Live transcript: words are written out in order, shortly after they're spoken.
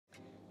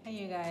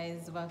Hey you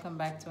guys, welcome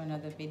back to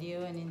another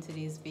video, and in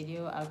today's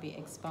video I'll be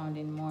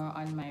expounding more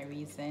on my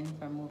reason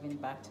for moving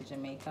back to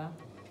Jamaica.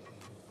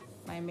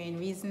 My main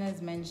reason,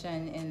 as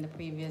mentioned in the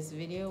previous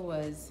video,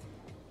 was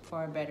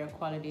for a better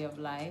quality of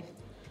life,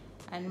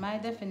 and my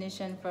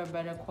definition for a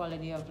better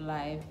quality of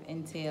life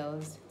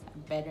entails a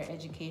better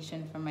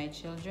education for my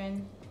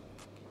children,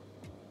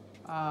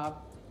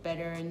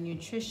 better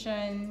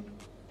nutrition,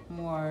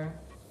 more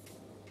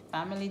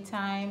family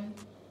time,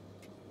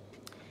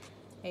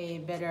 a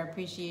better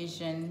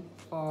appreciation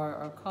for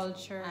our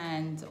culture,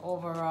 and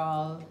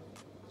overall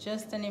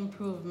just an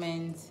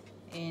improvement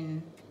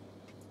in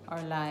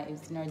our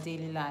lives, in our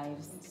daily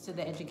lives. To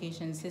the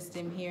education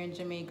system here in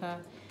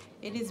Jamaica,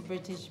 it is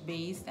British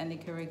based, and the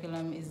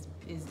curriculum is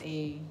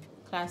a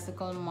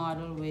classical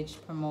model which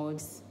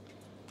promotes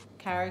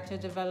character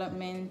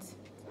development.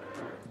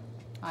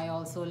 I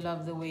also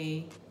love the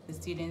way the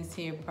students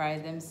here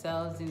pride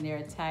themselves in their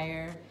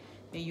attire,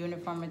 their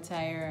uniform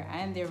attire,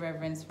 and their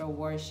reverence for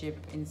worship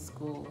in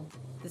school.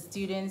 The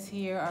students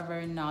here are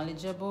very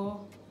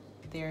knowledgeable.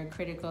 They're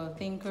critical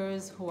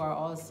thinkers who are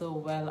also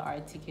well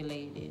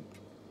articulated.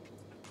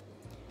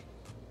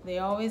 They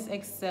always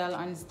excel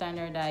on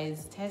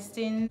standardized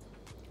testing,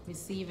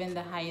 receiving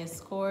the highest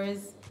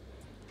scores,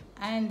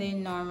 and they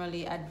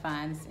normally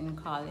advance in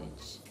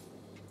college.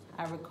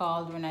 I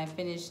recalled when I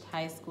finished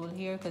high school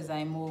here, because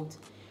I moved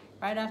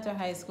right after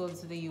high school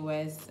to the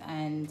US,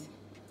 and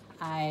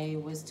I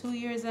was 2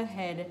 years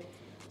ahead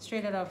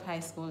straight out of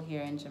high school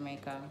here in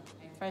Jamaica.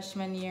 My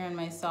freshman year and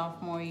my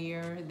sophomore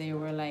year, they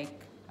were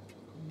like,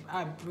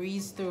 I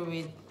breezed through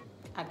it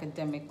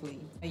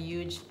academically. A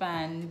huge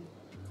fan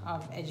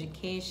of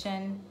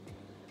education,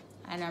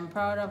 and I'm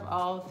proud of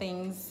all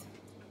things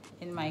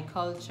in my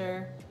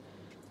culture,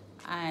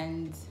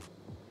 and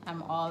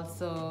I'm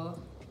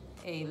also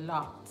a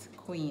locked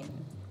queen.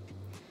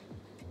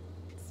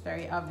 It's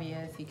very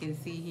obvious, you can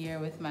see here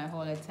with my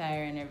whole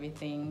attire and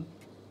everything.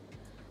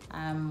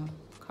 I'm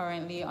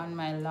currently on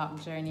my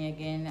lock journey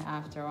again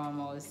after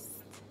almost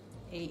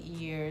 8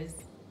 years.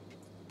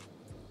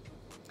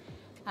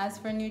 As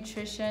for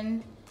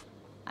nutrition,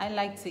 I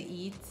like to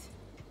eat.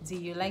 Do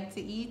you like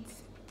to eat?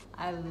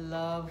 I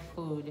love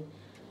food.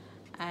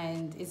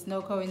 And it's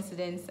no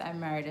coincidence I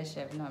married a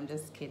chef. No, I'm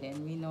just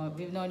kidding.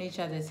 We've known each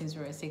other since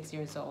we were 6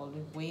 years old,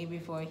 way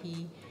before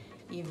he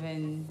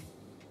even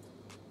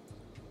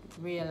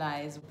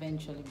realized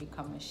eventually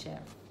become a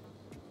chef.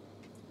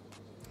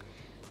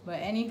 But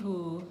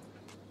anywho,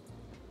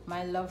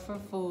 my love for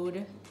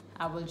food,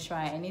 I will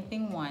try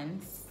anything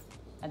once,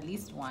 at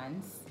least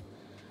once.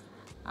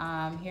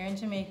 Here in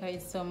Jamaica,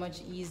 it's so much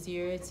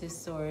easier to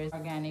source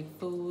organic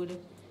food,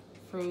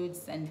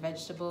 fruits and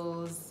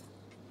vegetables,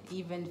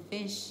 even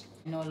fish.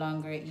 I no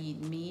longer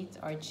eat meat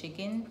or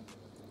chicken.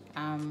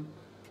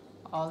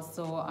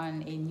 Also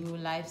on a new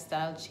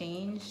lifestyle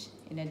change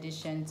in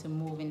addition to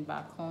moving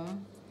back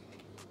home.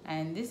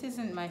 And this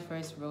isn't my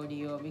first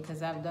rodeo,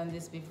 because I've done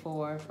this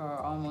before for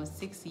almost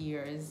 6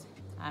 years.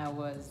 I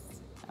would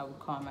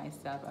call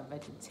myself a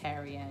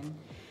vegetarian,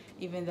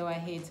 even though I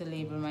hate to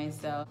label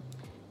myself.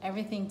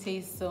 Everything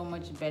tastes so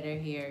much better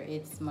here.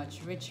 It's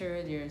much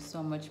richer, there's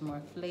so much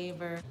more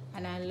flavor.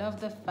 And I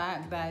love the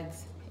fact that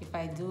if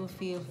I do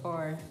feel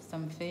for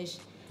some fish,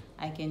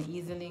 I can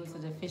easily go to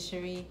the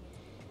fishery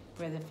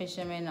where the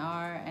fishermen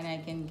are, and I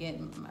can get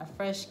a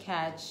fresh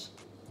catch,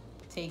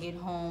 take it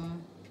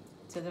home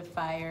to the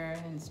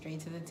fire and straight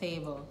to the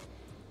table.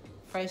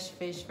 Fresh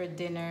fish for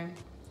dinner,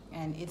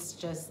 and it's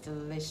just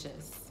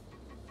delicious.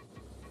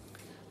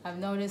 I've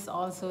noticed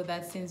also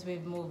that since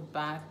we've moved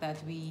back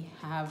that we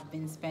have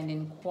been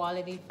spending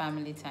quality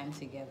family time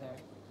together.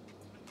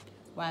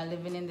 While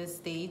living in the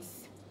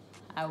States,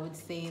 I would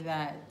say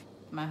that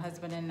my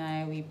husband and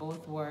I, we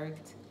both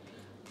worked.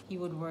 He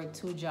would work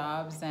 2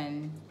 jobs,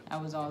 and I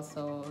was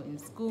also in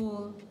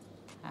school.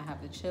 I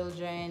have the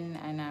children,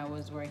 and I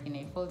was working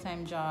a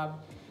full-time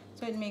job.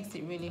 So it makes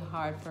it really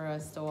hard for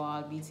us to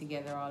all be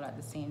together all at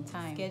the same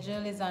time.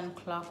 Schedule is on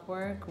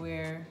clockwork,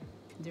 where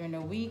during the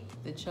week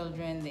the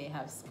children, they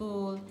have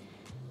school,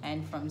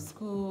 and from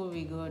school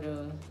we go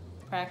to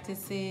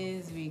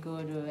practices, we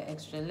go to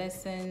extra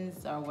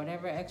lessons or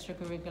whatever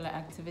extracurricular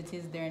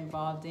activities they're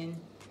involved in.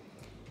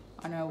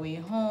 On our way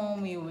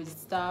home, we would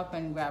stop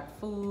and grab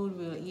food.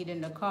 We'll eat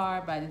in the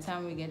car. By the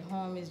time we get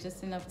home, it's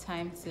just enough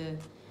time to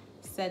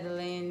settle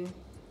in,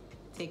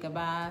 take a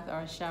bath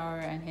or shower,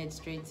 and head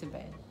straight to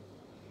bed.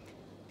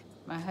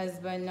 My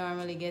husband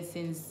normally gets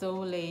in so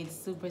late,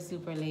 super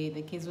late.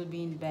 The kids would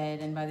be in bed,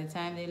 and by the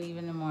time they leave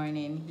in the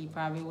morning, he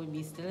probably would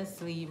be still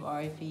asleep,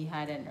 or if he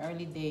had an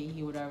early day,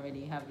 he would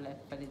already have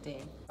left for the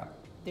day.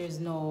 There's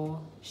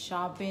no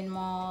shopping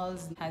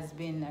malls. It has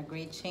been a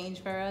great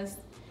change for us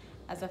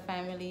as a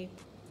family,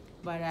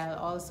 but I'll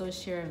also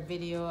share a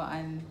video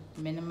on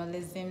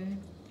minimalism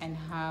and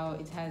how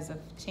it has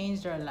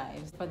changed our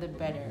lives for the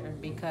better,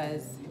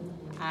 because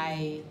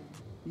I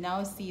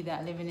now see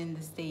that living in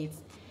the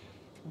States,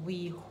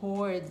 we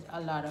hoard a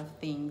lot of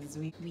things.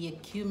 We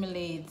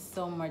accumulate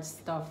so much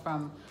stuff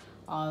from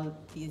all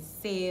these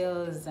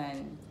sales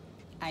and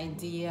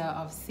idea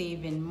of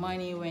saving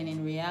money, when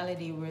in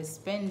reality we're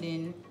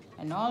spending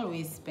and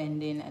always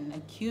spending and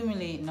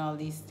accumulating all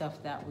these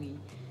stuff that we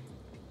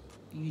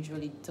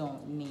usually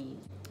don't need.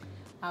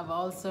 I've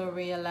also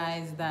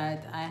realized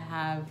that I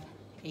have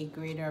a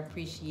greater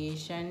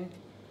appreciation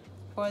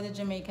for the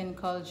Jamaican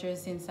culture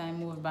since I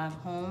moved back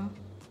home.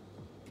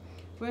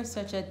 We're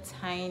such a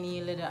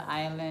tiny little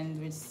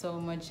island with so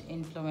much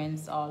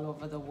influence all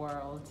over the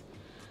world.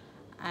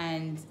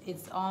 And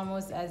it's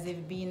almost as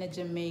if being a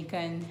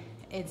Jamaican,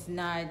 it's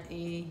not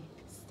a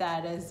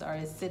status or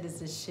a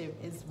citizenship,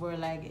 it's more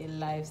like a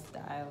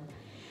lifestyle.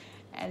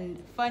 And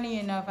funny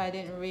enough, I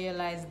didn't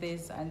realize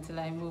this until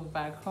I moved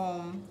back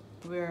home,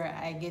 where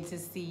I get to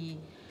see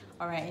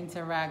or I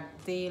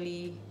interact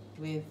daily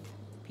with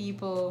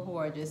people who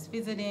are just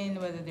visiting,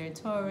 whether they're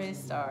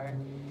tourists or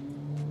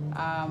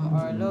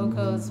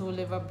locals who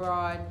live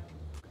abroad.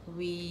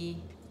 We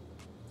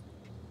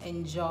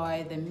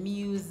enjoy the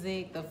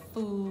music, the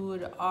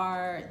food,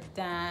 art,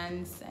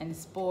 dance, and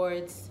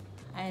sports.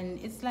 And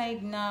it's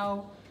like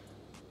now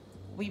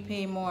we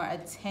pay more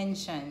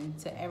attention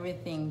to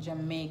everything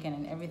Jamaican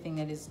and everything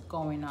that is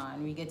going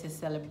on. We get to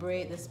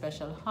celebrate the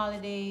special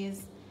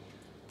holidays,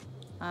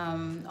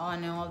 on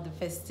all the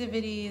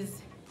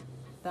festivities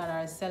that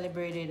are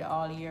celebrated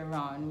all year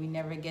round. We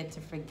never get to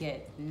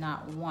forget,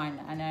 not one.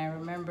 And I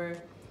remember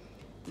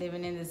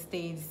living in the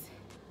States,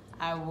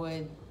 I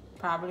would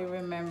probably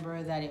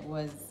remember that it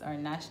was our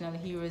National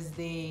Heroes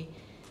Day,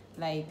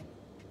 like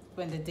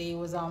when the day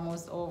was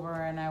almost over,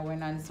 and I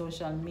went on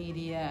social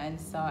media and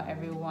saw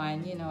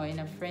everyone, you know, in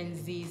a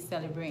frenzy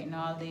celebrating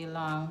all day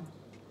long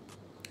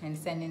and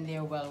sending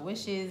their well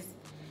wishes.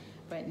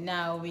 But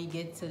now we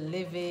get to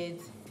live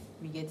it,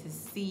 we get to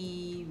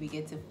see, we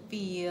get to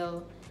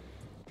feel.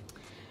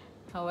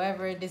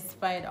 However,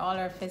 despite all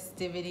our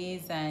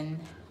festivities and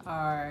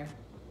our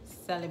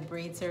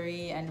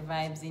celebratory and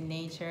vibes in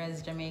nature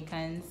as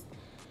Jamaicans,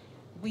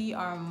 we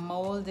are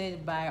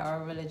molded by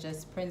our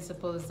religious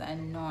principles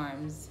and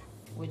norms,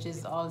 which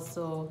is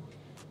also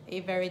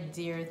a very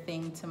dear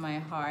thing to my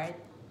heart.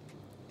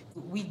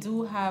 We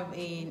do have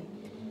a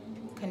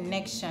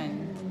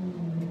connection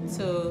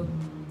to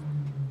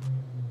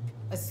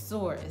a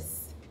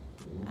source,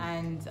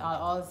 and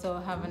I'll also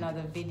have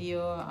another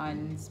video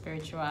on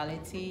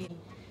spirituality,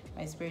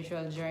 my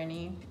spiritual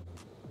journey.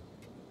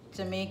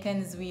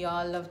 Jamaicans, we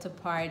all love to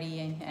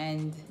party,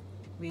 and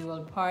we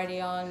will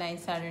party all night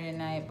Saturday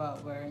night,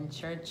 but we're in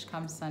church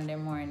come Sunday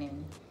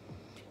morning.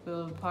 We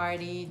will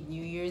party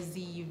New Year's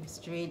Eve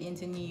straight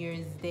into New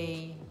Year's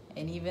Day,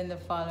 and even the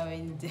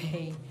following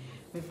day.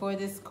 Before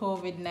this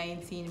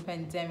COVID-19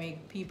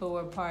 pandemic, people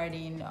were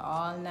partying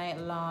all night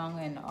long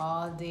and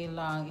all day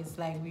long. It's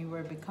like we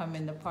were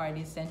becoming the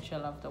party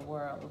central of the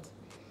world.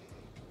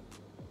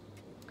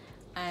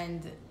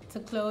 And to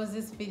close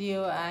this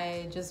video,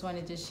 I just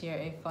wanted to share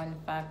a fun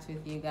fact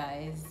with you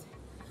guys.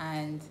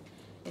 And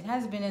it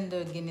has been in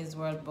the Guinness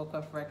World Book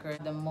of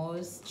Records, the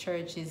most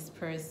churches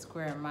per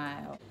square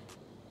mile.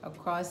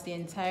 Across the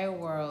entire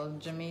world,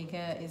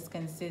 Jamaica is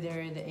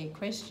considered a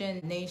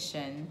Christian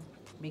nation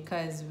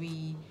because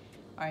we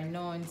are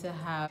known to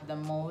have the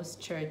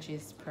most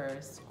churches per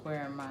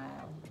square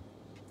mile.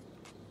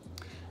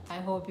 I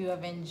hope you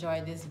have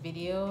enjoyed this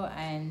video,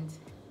 and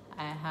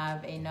I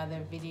have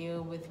another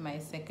video with my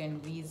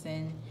second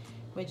reason,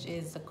 which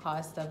is the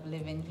cost of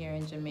living here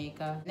in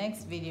Jamaica.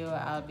 Next video,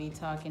 I'll be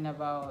talking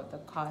about the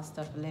cost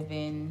of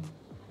living,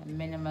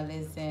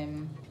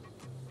 minimalism,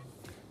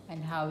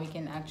 and how we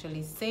can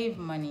actually save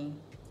money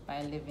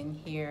by living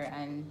here.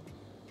 And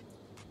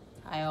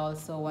I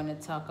also want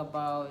to talk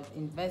about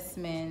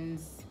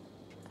investments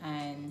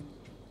and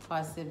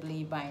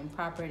possibly buying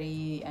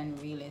property and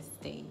real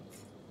estate.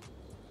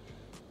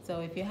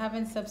 So if you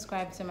haven't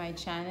subscribed to my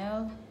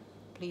channel,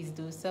 please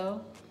do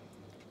so.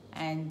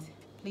 And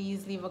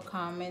please leave a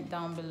comment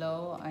down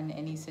below on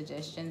any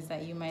suggestions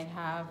that you might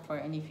have for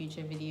any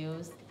future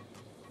videos.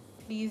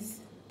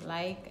 Please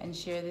like and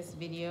share this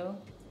video.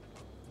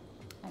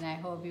 And I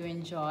hope you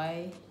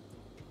enjoy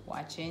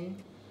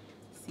watching.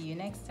 See you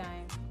next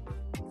time.